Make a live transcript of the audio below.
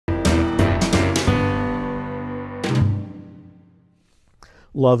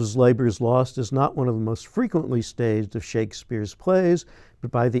Love's Labour's Lost is not one of the most frequently staged of Shakespeare's plays, but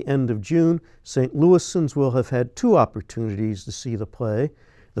by the end of June, St. Louisans will have had 2 opportunities to see the play.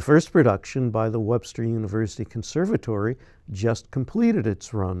 The first production by the Webster University Conservatory just completed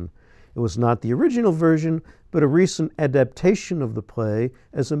its run. It was not the original version, but a recent adaptation of the play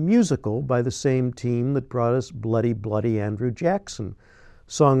as a musical by the same team that brought us Bloody, Bloody Andrew Jackson,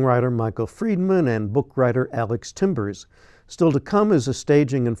 songwriter Michael Friedman and book writer Alex Timbers. Still to come is a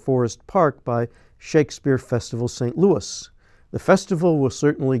staging in Forest Park by Shakespeare Festival St. Louis. The festival will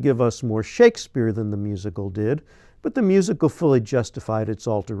certainly give us more Shakespeare than the musical did, but the musical fully justified its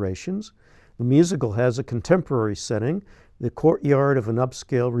alterations. The musical has a contemporary setting, the courtyard of an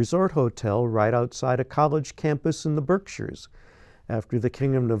upscale resort hotel right outside a college campus in the Berkshires. After the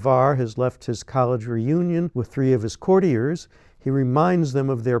King of Navarre has left his college reunion with 3 of his courtiers, he reminds them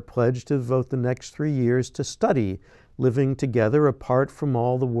of their pledge to devote the next 3 years to study, living together apart from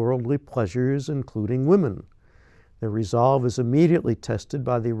all the worldly pleasures, including women. Their resolve is immediately tested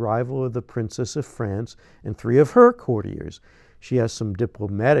by the arrival of the Princess of France and 3 of her courtiers. She has some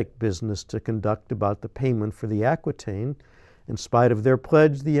diplomatic business to conduct about the payment for the Aquitaine. In spite of their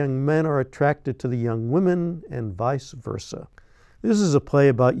pledge, the young men are attracted to the young women, and vice versa. This is a play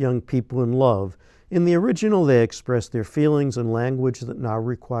about young people in love. In the original, they express their feelings in language that now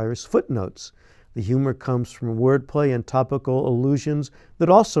requires footnotes. The humor comes from wordplay and topical allusions that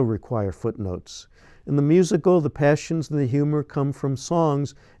also require footnotes. In the musical, the passions and the humor come from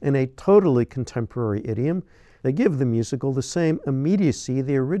songs in a totally contemporary idiom. They give the musical the same immediacy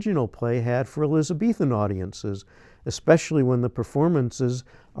the original play had for Elizabethan audiences, especially when the performances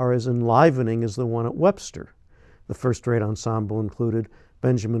are as enlivening as the one at Webster. The first-rate ensemble included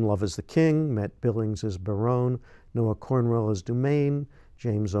Benjamin Love as the King, Matt Billings as Baron, Noah Cornwell as Dumaine,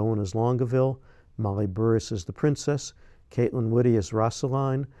 James Owen as Longueville, Molly Burris as the Princess, Caitlin Whitty as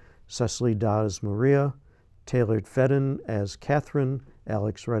Rosaline, Cecily Dodd as Maria, Taylor Fedden as Catherine,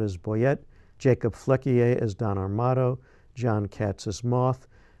 Alex Rudd as Boyette, Jacob Fleckier as Don Armato, John Katz as Moth,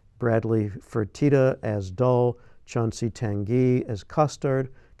 Bradley Fertitta as Dull, Chauncey Tanguy as Costard,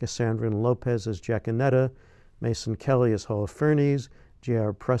 Cassandra Lopez as Jacanetta, Mason Kelly as Holofernes,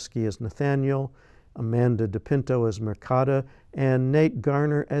 J.R. Prusky as Nathaniel, Amanda DePinto as Mercada, and Nate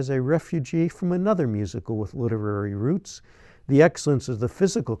Garner as a refugee from another musical with literary roots. The excellence of the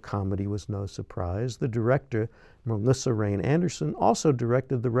physical comedy was no surprise. The director, Melissa Rain Anderson, also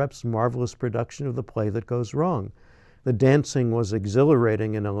directed the Rep's marvelous production of The Play That Goes Wrong. The dancing was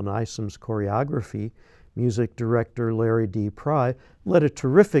exhilarating in Ellen Isom's choreography. Music director Larry D. Pry led a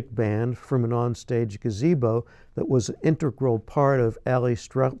terrific band from an onstage gazebo that was an integral part of Ali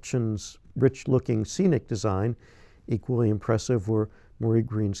Strelchin's rich-looking scenic design. Equally impressive were Marie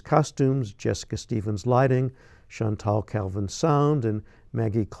Green's costumes, Jessica Stevens' lighting, Chantal Calvin's sound, and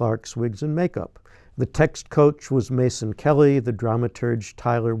Maggie Clark's wigs and makeup. The text coach was Mason Kelly, the dramaturge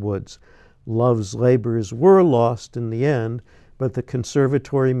Tyler Woods. Love's labors were lost in the end, but the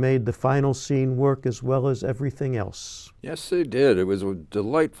Conservatory made the final scene work as well as everything else. Yes, they did. It was a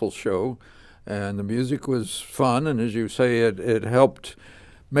delightful show, and the music was fun, and as you say, it helped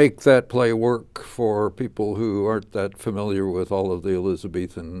make that play work for people who aren't that familiar with all of the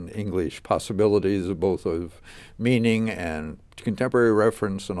Elizabethan English possibilities, both of meaning and contemporary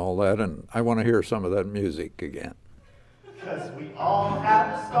reference and all that, and I want to hear some of that music again. Because we all have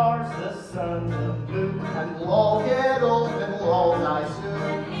the stars, the sun, the moon, and we'll all get old and we'll all die soon.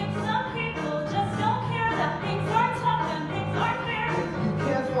 And some people just don't care that things are tough and things are fair. If you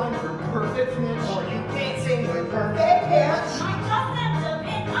can't find your perfect pitch, or you can't sing with perfect pitch, I just end up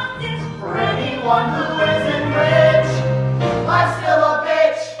in a ditch. for anyone who isn't